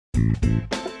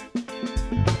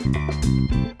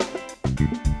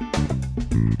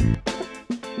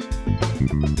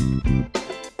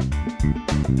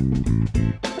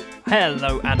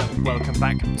Hello and welcome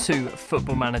back to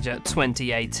Football Manager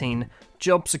 2018.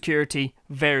 Job security,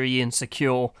 very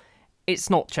insecure. It's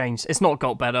not changed, it's not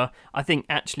got better. I think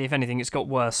actually, if anything, it's got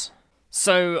worse.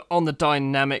 So, on the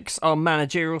dynamics, our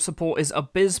managerial support is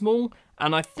abysmal,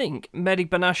 and I think Mehdi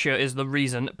Benatia is the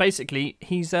reason. Basically,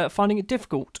 he's finding it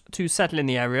difficult to settle in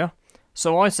the area.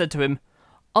 So I said to him,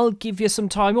 I'll give you some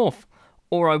time off,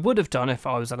 or I would have done if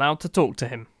I was allowed to talk to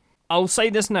him. I'll say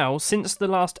this now, since the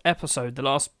last episode, the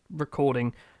last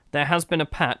recording, there has been a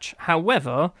patch.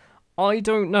 However, I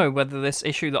don't know whether this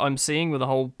issue that I'm seeing with the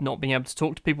whole not being able to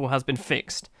talk to people has been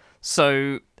fixed.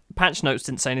 So, patch notes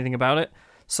didn't say anything about it.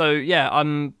 So, yeah,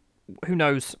 who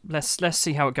knows? Let's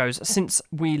see how it goes. Since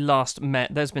we last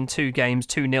met, there's been 2 games,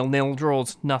 2 0-0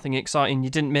 draws, nothing exciting, you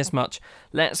didn't miss much.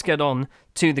 Let's get on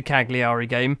to the Cagliari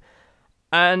game.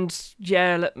 And,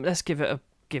 yeah, let's give it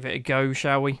a go,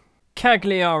 shall we?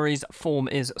 Cagliari's form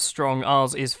is strong,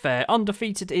 ours is fair.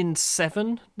 Undefeated in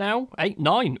 7 now? 8,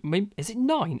 9? I mean, is it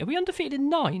 9? Are we undefeated in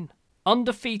 9?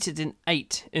 Undefeated in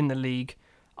 8 in the league.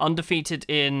 Undefeated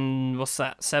in, what's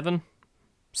that, 7?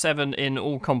 7 in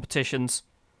all competitions.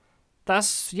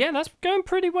 That's going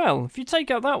pretty well. If you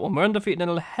take out that one, we're undefeated in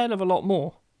a hell of a lot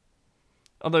more.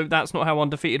 Although that's not how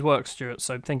undefeated works, Stuart,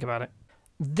 so think about it.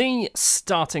 The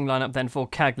starting lineup then for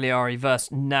Cagliari versus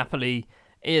Napoli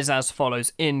is as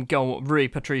follows. In goal, Rui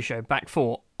Patricio. Back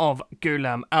 4 of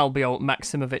Gulam, Albiol,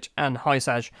 Maximovic and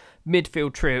Hysaj.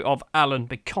 Midfield trio of Alan,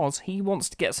 because he wants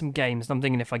to get some games. I'm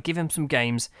thinking if I give him some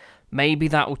games, maybe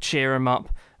that will cheer him up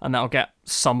and that'll get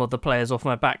some of the players off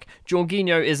my back.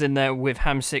 Jorginho is in there with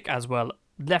Hamsik as well.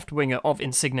 Left winger of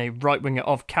Insigne, right winger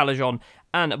of Calajon,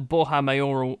 and Borja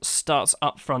Mayoral starts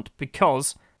up front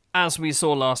because, as we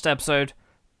saw last episode,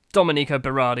 Domenico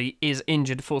Berardi is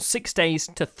injured for 6 days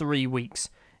to 3 weeks.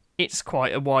 It's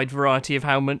quite a wide variety of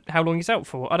how long he's out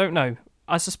for. I don't know.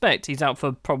 I suspect he's out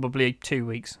for probably 2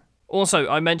 weeks. Also,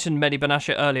 I mentioned Mehdi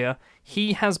Benatia earlier.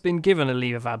 He has been given a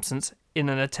leave of absence in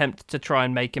an attempt to try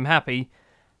and make him happy.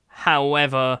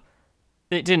 However,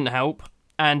 it didn't help,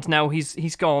 and now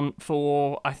he's gone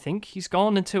for, I think he's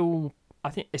gone until, I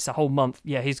think it's a whole month.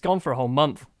 Yeah, he's gone for a whole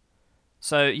month.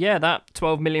 So, yeah, that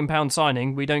 £12 million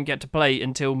signing, we don't get to play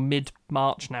until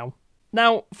mid-March now.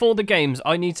 Now, for the games,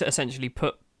 I need to essentially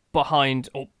put behind,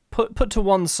 or put to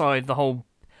one side the whole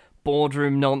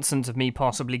boardroom nonsense of me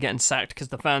possibly getting sacked because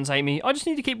the fans hate me. I just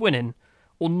need to keep winning.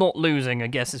 Or not losing, I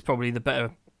guess, is probably the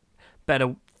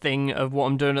better thing of what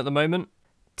I'm doing at the moment.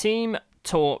 Team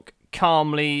talk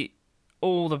calmly.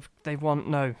 They want,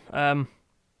 no.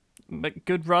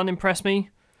 Good run, impress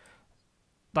me.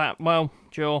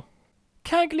 Sure.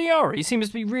 Cagliari seems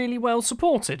to be really well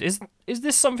supported. Is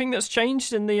this something that's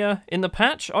changed in the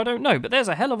patch? I don't know, but there's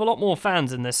a hell of a lot more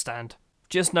fans in this stand.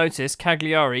 Just notice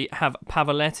Cagliari have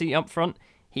Pavoletti up front.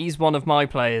 He's one of my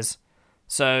players.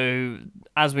 So,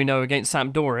 as we know against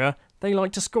Sampdoria, they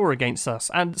like to score against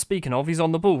us. And speaking of, he's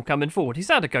on the ball coming forward. He's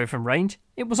had a go from range.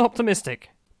 It was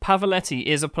optimistic. Pavoletti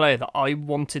is a player that I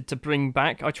wanted to bring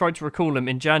back. I tried to recall him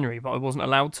in January, but I wasn't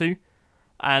allowed to.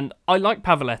 And I like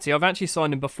Pavoletti. I've actually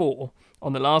signed him before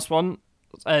on the last one.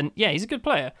 And yeah, he's a good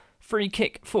player. Free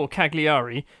kick for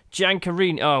Cagliari.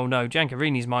 Giancarini. Oh no,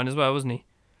 Giancarini's mine as well, wasn't he?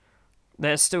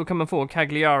 They're still coming forward.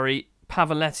 Cagliari.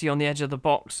 Pavoletti on the edge of the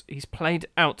box. He's played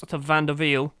out to Van der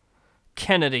Wiel.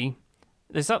 Kennedy.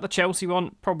 Is that the Chelsea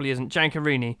one? Probably isn't.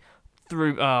 Giancarini.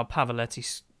 Through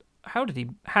Pavoletti. How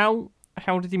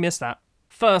did he miss that?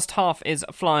 First half is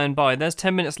flying by. There's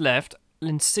 10 minutes left.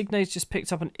 Insigne's just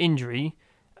picked up an injury.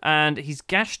 And he's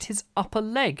gashed his upper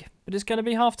leg. But it's going to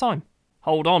be half-time.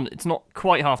 Hold on, it's not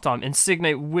quite half-time.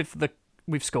 Insigne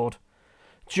we've scored.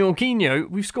 Jorginho,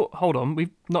 we've scored. Hold on,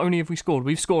 not only have we scored,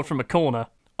 we've scored from a corner.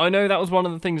 I know that was one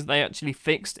of the things that they actually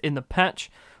fixed in the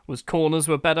patch, was corners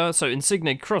were better. So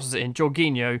Insigne crosses it in.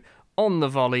 Jorginho on the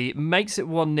volley makes it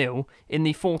 1-0 in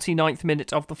the 49th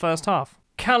minute of the first half.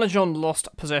 Calajon lost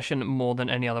possession more than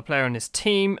any other player in his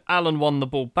team. Alan won the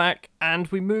ball back, and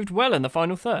we moved well in the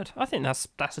final third. I think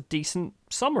that's a decent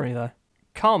summary there.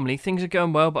 Calmly, things are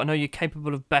going well, but I know you're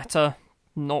capable of better.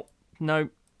 No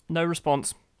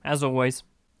response, as always.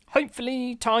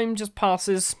 Hopefully, time just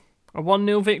passes. A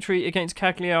 1-0 victory against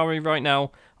Cagliari right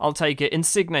now. I'll take it.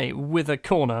 Insigne with a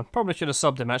corner. Probably should have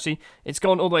subbed him, actually. It's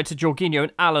gone all the way to Jorginho,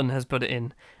 and Alan has put it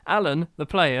in. Alan, the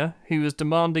player who was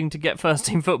demanding to get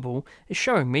first-team football, is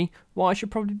showing me why I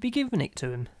should probably be giving it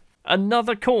to him.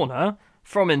 Another corner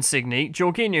from Insigne.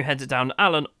 Jorginho heads it down.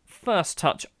 Alan, first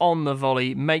touch on the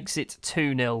volley, makes it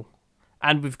 2-0.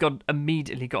 And we've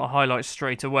immediately got a highlight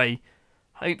straight away.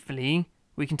 Hopefully,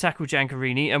 we can tackle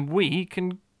Giancarini and we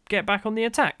can get back on the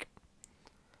attack.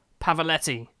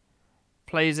 Pavoletti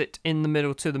plays it in the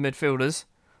middle to the midfielders.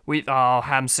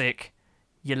 Hamsik,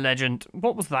 you legend.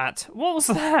 What was that? What was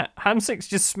that? Hamsik's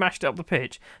just smashed it up the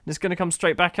pitch and it's going to come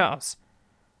straight back at us.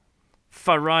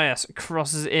 Farias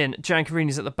crosses it in.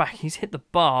 Giancarini's at the back. He's hit the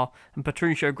bar and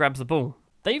Patricio grabs the ball.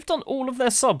 They've done all of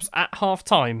their subs at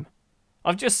half-time.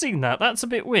 I've just seen that. That's a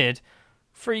bit weird.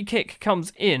 Free kick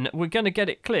comes in. We're going to get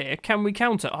it clear. Can we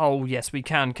counter? Oh, yes, we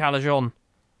can. Calajon.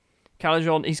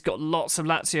 Calajon, he's got lots of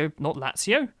Lazio. Not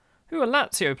Lazio? Who are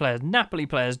Lazio players? Napoli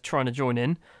players trying to join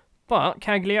in. But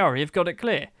Cagliari have got it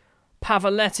clear.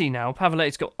 Pavoletti now.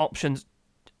 Pavoletti's got options.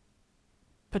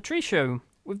 Patricio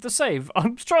with the save.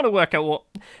 I'm trying to work out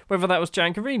whether that was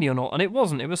Giancarini or not, and it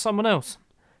wasn't. It was someone else.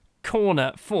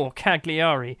 Corner for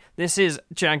Cagliari. This is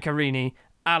Giancarini.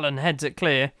 Allen heads it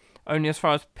clear. Only as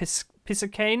far as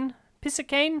Pisacane?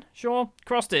 Pisacane? Sure.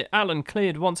 Crossed it. Allen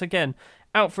cleared once again.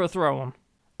 Out for a throw-on.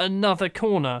 Another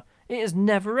corner. It is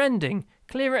never-ending.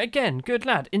 Clear it again. Good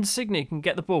lad. Insigne can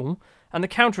get the ball. And the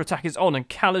counter-attack is on. And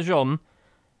Calajon,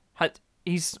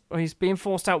 he's being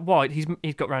forced out wide.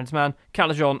 He's got round his man.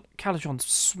 Calajon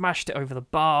smashed it over the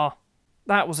bar.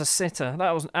 That was a sitter.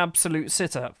 That was an absolute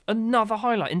sitter. Another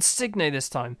highlight. Insigne this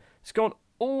time. It's gone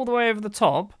all the way over the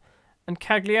top. And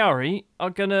Cagliari are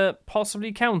going to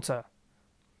possibly counter.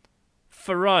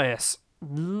 Farias.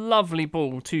 Lovely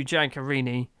ball to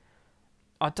Giancarini.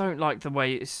 I don't like the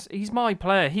way he's my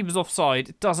player. He was offside.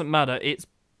 It doesn't matter. It's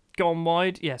gone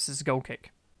wide. Yes, it's a goal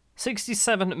kick.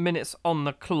 67 minutes on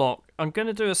the clock. I'm going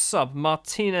to do a sub.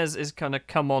 Martinez is going to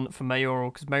come on for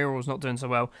Mayoral because Mayoral's not doing so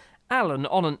well. Allen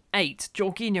on an 8.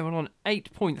 Jorginho on an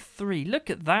 8.3. Look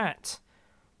at that.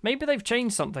 Maybe they've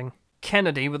changed something.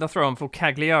 Kennedy with a throw-on for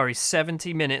Cagliari.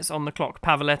 70 minutes on the clock.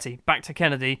 Pavoletti. Back to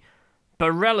Kennedy.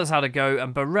 Barella's had a go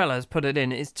and Barella's put it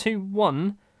in. It's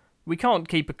 2-1. We can't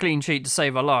keep a clean sheet to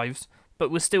save our lives, but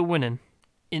we're still winning.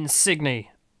 Insigne.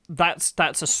 That's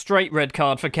a straight red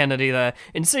card for Kennedy there.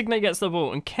 Insigne gets the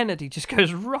ball and Kennedy just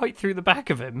goes right through the back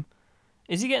of him.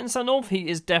 Is he getting sent off? He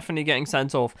is definitely getting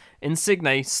sent off.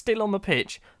 Insigne still on the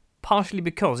pitch, partially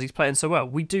because he's playing so well.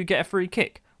 We do get a free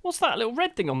kick. What's that little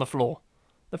red thing on the floor?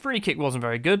 The free kick wasn't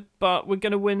very good, but we're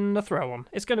going to win a throw-on.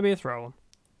 It's going to be a throw-on.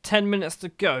 10 minutes to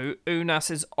go. Unas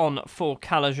is on for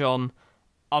Calajon.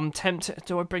 I'm tempted.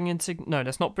 Do I bring Insigne? No,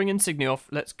 let's not bring Insigne off.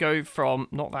 Let's go from,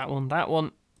 not that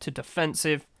one, to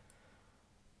defensive.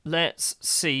 Let's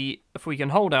see if we can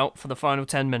hold out for the final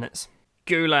 10 minutes.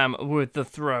 Gulam with the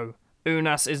throw.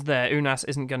 Unas is there. Unas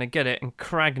isn't going to get it. And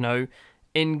Cragno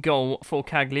in goal for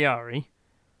Cagliari.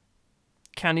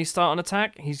 Can he start an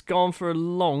attack? He's gone for a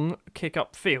long kick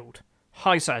up field.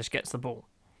 Hysaj gets the ball.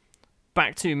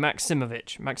 Back to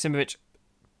Maksimovic. Maksimovic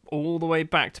all the way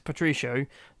back to Patricio.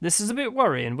 This is a bit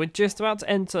worrying. We're just about to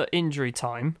enter injury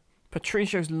time.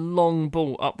 Patricio's long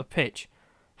ball up the pitch.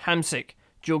 Hamsik.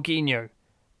 Jorginho.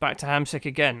 Back to Hamsik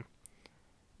again.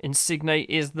 Insigne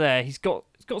is there. He's got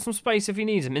some space if he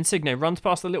needs him. Insigne runs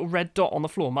past the little red dot on the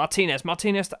floor. Martinez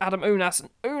to Adam Unas. And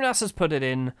Unas has put it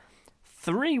in.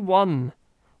 3-1.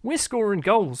 We're scoring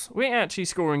goals. We're actually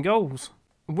scoring goals.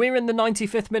 We're in the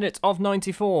 95th minute of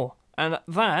 94. And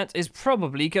that is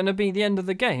probably going to be the end of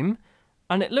the game.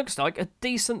 And it looks like a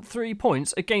decent 3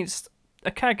 points against a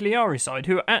Cagliari side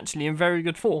who are actually in very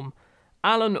good form.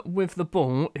 Allen with the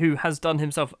ball, who has done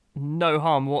himself no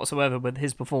harm whatsoever with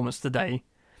his performance today.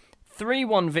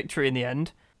 3-1 victory in the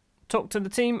end. Talk to the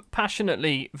team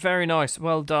passionately. Very nice.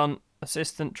 Well done.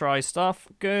 Assistant tries stuff.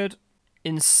 Good.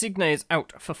 Insigne is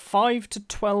out for 5 to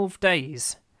 12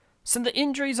 days. So the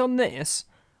injuries on this,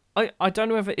 I don't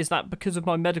know if it is that because of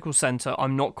my medical centre.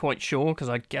 I'm not quite sure because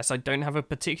I guess I don't have a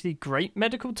particularly great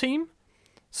medical team.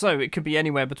 So it could be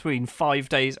anywhere between 5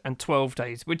 days and 12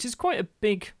 days, which is quite a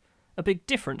big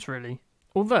difference, really.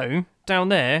 Although, down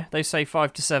there, they say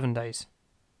 5 to 7 days.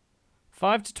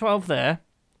 5 to 12 there,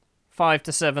 5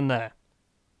 to 7 there.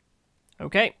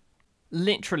 Okay.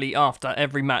 Literally after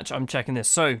every match, I'm checking this.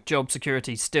 So, job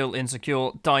security, still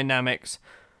insecure. Dynamics,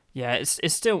 yeah, it's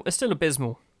still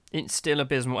abysmal. It's still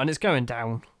abysmal, and it's going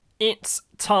down. It's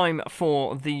time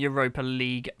for the Europa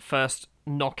League first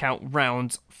knockout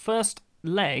rounds. First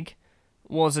leg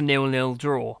was a 0-0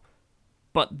 draw.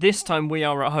 But this time we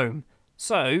are at home.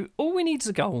 So, all we need is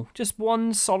a goal. Just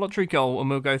one solitary goal and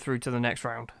we'll go through to the next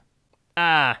round.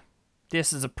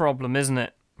 This is a problem, isn't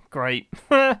it? Great.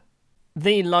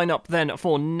 The lineup then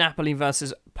for Napoli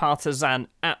versus Partizan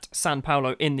at San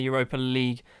Paolo in the Europa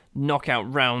League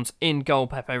knockout rounds. In goal,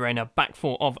 Pepe Reina. Back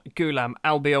four of Gulam,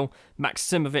 Albiol,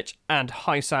 Maksimovic and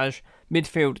Hysaj.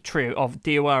 midfield trio of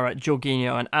Diawara,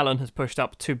 Jorginho and Allen has pushed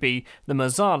up to be the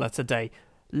Mazzala today.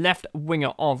 Left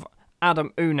winger of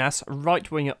Adam Unas, right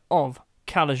winger of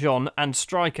Calajon, and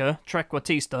striker,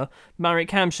 Trequartista, Marek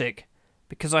Hamsik,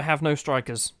 because I have no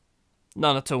strikers.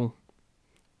 None at all.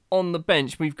 On the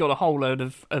bench, we've got a whole load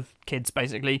of kids,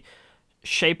 basically.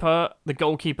 Shaper, the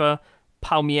goalkeeper,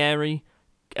 Palmieri,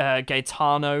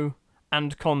 Gaetano,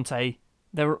 and Conte.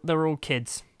 They're all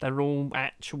kids. They're all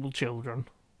actual children.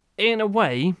 In a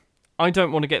way, I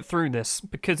don't want to get through this,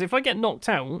 because if I get knocked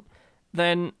out,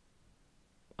 then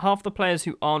half the players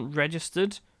who aren't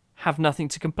registered have nothing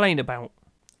to complain about.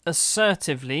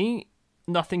 Assertively,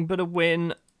 nothing but a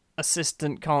win.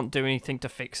 Assistant can't do anything to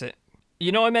fix it.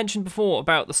 You know, I mentioned before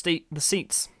about the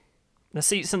seats. The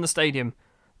seats in the stadium.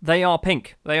 They are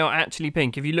pink. They are actually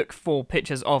pink. If you look for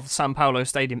pictures of São Paulo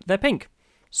Stadium, they're pink.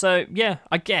 So, yeah,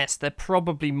 I guess they're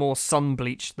probably more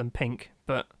sun-bleached than pink,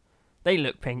 but they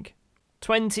look pink.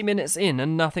 20 minutes in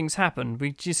and nothing's happened.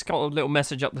 We just got a little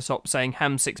message up the top saying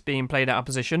Hamsik's being played out of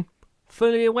position.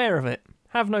 Fully aware of it.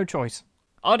 Have no choice.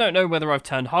 I don't know whether I've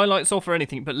turned highlights off or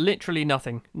anything, but literally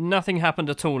nothing. Nothing happened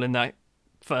at all in that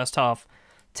first half.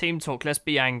 Team talk, let's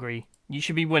be angry. You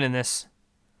should be winning this.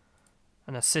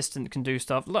 An assistant can do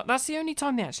stuff. Look, that's the only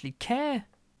time they actually care.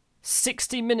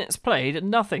 60 minutes played,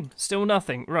 nothing. Still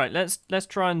nothing. Right, let's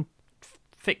try and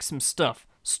fix some stuff.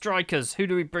 Strikers, who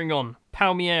do we bring on?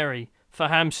 Palmieri for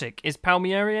Hamsik. Is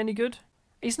Palmieri any good?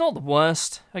 He's not the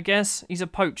worst, I guess. He's a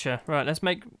poacher. Right, let's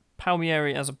make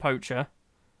Palmieri as a poacher.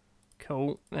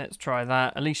 Cool, let's try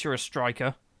that. At least you're a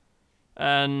striker.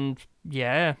 And,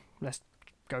 yeah, let's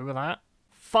go with that.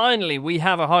 Finally, we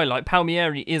have a highlight.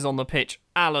 Palmieri is on the pitch.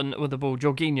 Allen with the ball.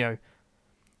 Jorginho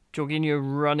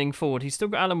running forward. He's still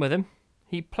got Allen with him.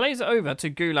 He plays it over to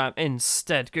Gulam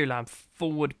instead. Gulam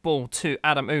forward ball to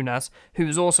Adam Unas,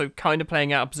 who's also kind of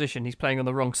playing out of position. He's playing on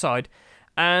the wrong side.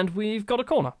 And we've got a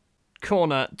corner.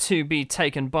 Corner to be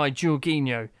taken by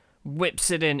Jorginho.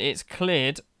 Whips it in. It's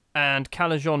cleared. And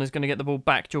Calajon is going to get the ball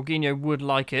back. Jorginho would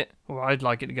like it. Or I'd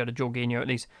like it to go to Jorginho at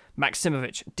least.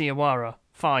 Maksimovic. Diawara.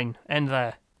 Fine. End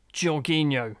there.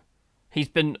 Jorginho. He's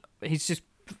just...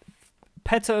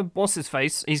 Petter, what's his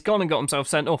face? He's gone and got himself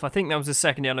sent off. I think that was his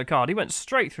second yellow card. He went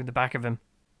straight through the back of him.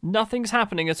 Nothing's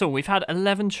happening at all. We've had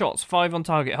 11 shots, 5 on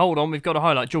target. Hold on, we've got a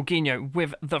highlight. Jorginho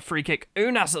with the free kick.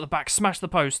 Unas at the back, smashed the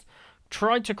post.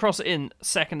 Tried to cross it in,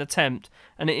 second attempt,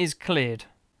 and it is cleared.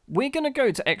 We're going to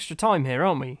go to extra time here,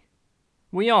 aren't we?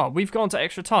 We are. We've gone to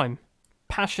extra time.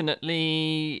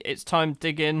 Passionately, it's time to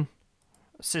dig in.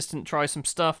 Assistant tries some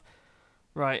stuff.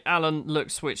 Right, Allen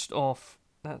looks switched off.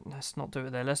 Let's not do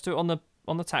it there. Let's do it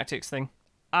on the tactics thing.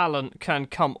 Allen can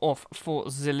come off for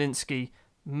Zielinski.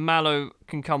 Mallow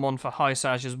can come on for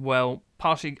Hysaj as well.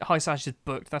 Partially, Hysaj is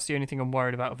booked. That's the only thing I'm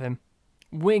worried about with him.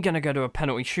 We're going to go to a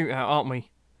penalty shootout, aren't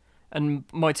we? And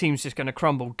my team's just going to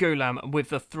crumble. Gulam with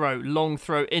the throw. Long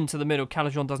throw into the middle.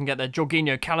 Calajon doesn't get there.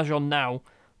 Jorginho, Calajon now.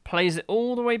 Plays it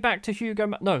all the way back to to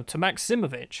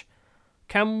Maksimovic.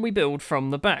 Can we build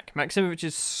from the back? Maksimovic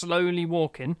is slowly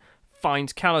walking.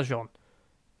 Finds Calajon.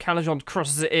 Calajon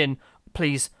crosses it in.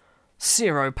 Please.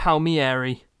 Ciro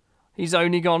Palmieri. He's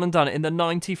only gone and done it in the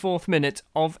 94th minute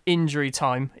of injury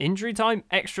time. Injury time?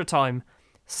 Extra time.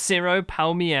 Ciro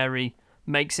Palmieri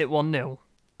makes it 1-0.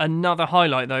 Another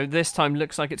highlight, though. This time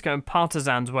looks like it's going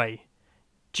Partizan's way.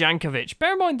 Jankovic.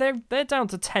 Bear in mind, they're down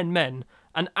to 10 men.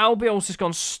 And Albiol's just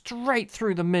gone straight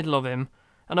through the middle of him.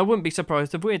 And I wouldn't be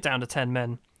surprised if we're down to 10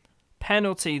 men.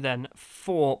 Penalty, then,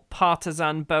 for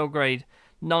Partizan Belgrade.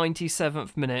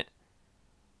 97th minute.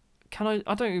 I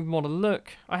don't even want to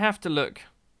look. I have to look.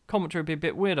 Commentary would be a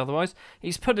bit weird otherwise.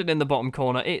 He's put it in the bottom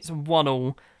corner. It's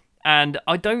 1-1. And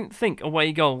I don't think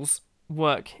away goals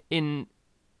work in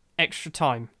extra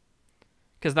time.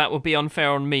 Because that would be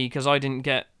unfair on me because I didn't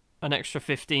get an extra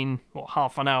 15 or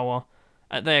half an hour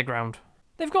at their ground.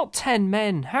 They've got 10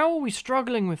 men. How are we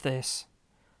struggling with this?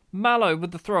 Mallow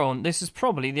with the throw on. This is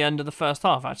probably the end of the first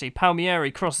half, actually.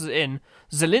 Palmieri crosses it in.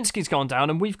 Zielinski's gone down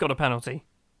and we've got a penalty.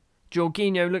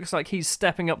 Jorginho looks like he's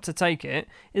stepping up to take it.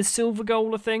 Is silver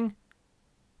goal a thing?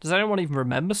 Does anyone even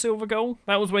remember silver goal?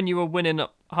 That was when you were winning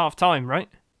at half-time, right?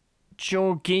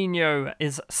 Jorginho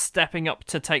is stepping up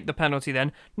to take the penalty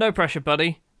then. No pressure,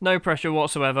 buddy. No pressure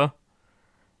whatsoever.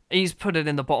 He's put it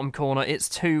in the bottom corner. It's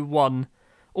 2-1.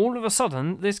 All of a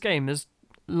sudden, this game is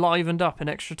livened up in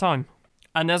extra time.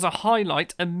 And there's a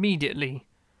highlight immediately,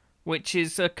 which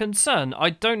is a concern. I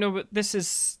don't know, but this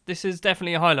is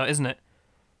definitely a highlight, isn't it?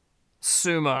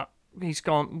 Suma, he's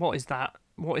gone. What is that?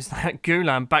 What is that?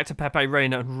 Gulam back to Pepe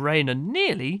Reina. Reina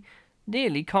nearly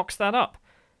cocks that up.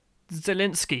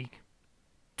 Zielinski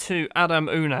to Adam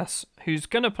Unas, who's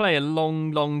going to play a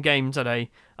long game today.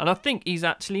 And I think he's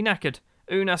actually knackered.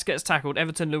 Unas gets tackled.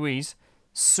 Everton Luiz.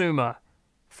 Suma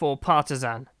for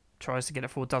Partizan. Tries to get it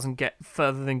forward. Doesn't get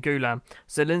further than Gulam.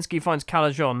 Zielinski finds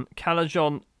Calajon.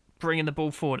 Calajon bringing the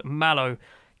ball forward. Malo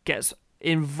gets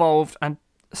involved. And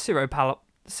I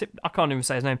can't even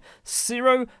say his name.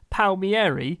 Ciro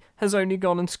Palmieri has only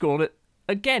gone and scored it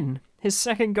again. His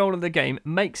second goal of the game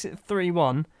makes it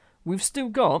 3-1. We've still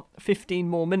got 15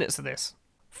 more minutes of this.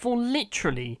 For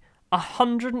literally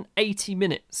 180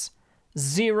 minutes,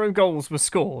 0 goals were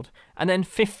scored, and then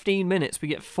 15 minutes we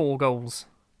get 4 goals.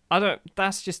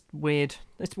 That's just weird.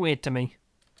 It's weird to me.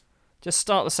 Just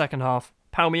start the second half.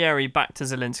 Palmieri back to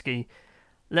Zielinski.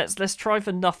 Let's try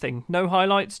for nothing. No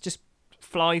highlights, just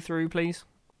fly through, please.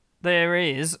 There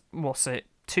is,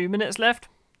 2 minutes left?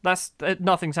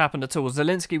 Nothing's happened at all.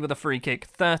 Zielinski with a free kick.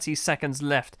 30 seconds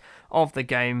left of the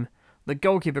game. The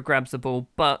goalkeeper grabs the ball,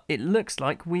 but it looks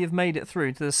like we have made it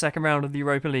through to the second round of the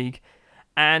Europa League.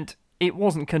 And it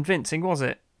wasn't convincing, was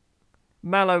it?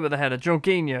 Malo with a header.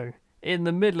 Jorginho in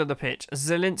the middle of the pitch.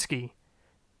 Zielinski.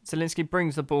 Zielinski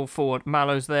brings the ball forward.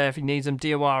 Malo's there if he needs him.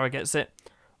 Diawara gets it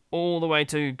all the way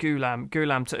to Gulam.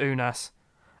 Gulam to Unas.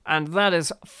 And that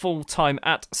is full time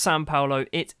at San Paolo.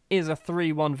 It is a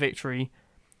 3-1 victory.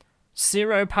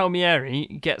 Ciro Palmieri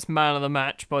gets man of the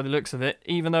match by the looks of it,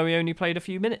 even though he only played a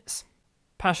few minutes.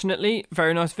 Passionately,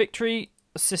 very nice victory.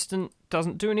 Assistant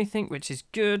doesn't do anything, which is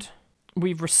good.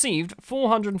 We've received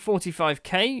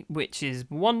 445k, which is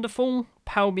wonderful.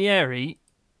 Palmieri,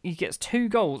 he gets 2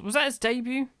 goals. Was that his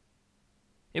debut?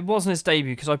 It wasn't his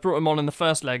debut because I brought him on in the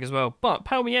first leg as well. But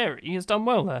Palmieri has done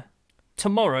well there.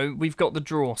 Tomorrow we've got the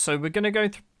draw, so we're going to go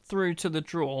through to the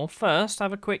draw. First,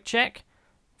 have a quick check.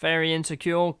 Very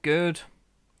insecure, good.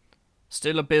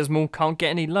 Still abysmal, can't get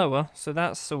any lower, so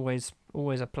that's always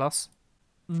a plus.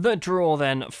 The draw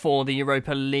then for the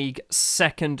Europa League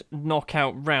second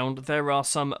knockout round. There are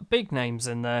some big names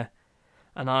in there,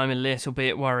 and I'm a little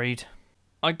bit worried.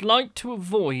 I'd like to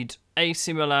avoid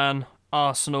AC Milan,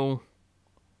 Arsenal,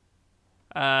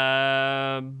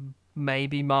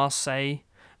 maybe Marseille.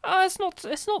 It's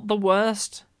not the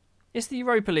worst. It's the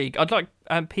Europa League. I'd like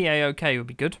PAOK would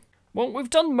be good. Well, we've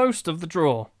done most of the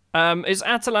draw. It's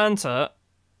Atalanta,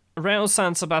 Real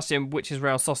San Sebastian, which is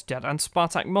Real Sociedad, and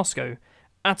Spartak Moscow.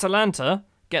 Atalanta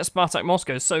gets Spartak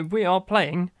Moscow, so we are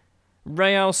playing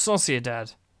Real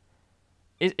Sociedad.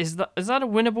 Is that a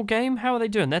winnable game? How are they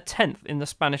doing? They're 10th in the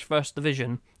Spanish First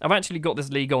Division. I've actually got this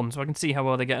league on, so I can see how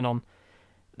well they're getting on.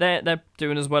 They're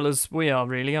doing as well as we are,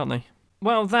 really, aren't they?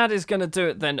 Well, that is going to do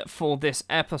it then for this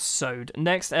episode.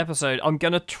 Next episode, I'm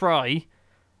going to play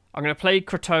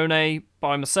Crotone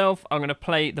by myself. I'm going to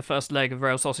play the first leg of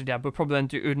Real Sociedad. We'll probably then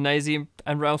do Udinese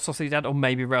and Real Sociedad, or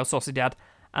maybe Real Sociedad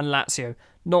and Lazio.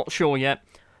 Not sure yet.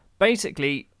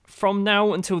 Basically, from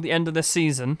now until the end of the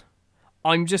season,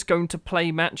 I'm just going to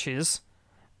play matches,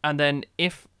 and then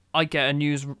if I get a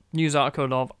news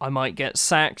article of I might get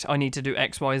sacked, I need to do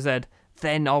X, Y, Z,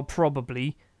 then I'll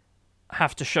probably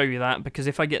have to show you that, because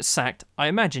if I get sacked, I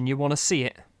imagine you want to see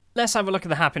it. Let's have a look at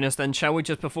the happiness then, shall we,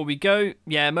 just before we go?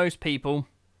 Yeah, most people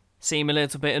seem a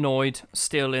little bit annoyed,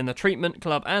 still in the treatment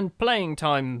club and playing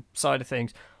time side of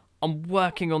things. I'm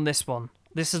working on this one.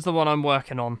 This is the one I'm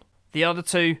working on. The other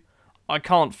two, I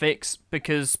can't fix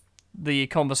because the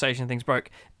conversation things broke.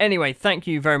 Anyway, thank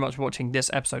you very much for watching this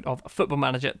episode of Football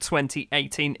Manager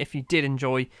 2018. If you did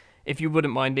enjoy, if you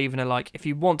wouldn't mind leaving a like, if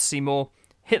you want to see more,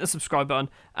 hit the subscribe button,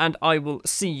 and I will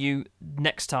see you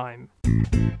next time.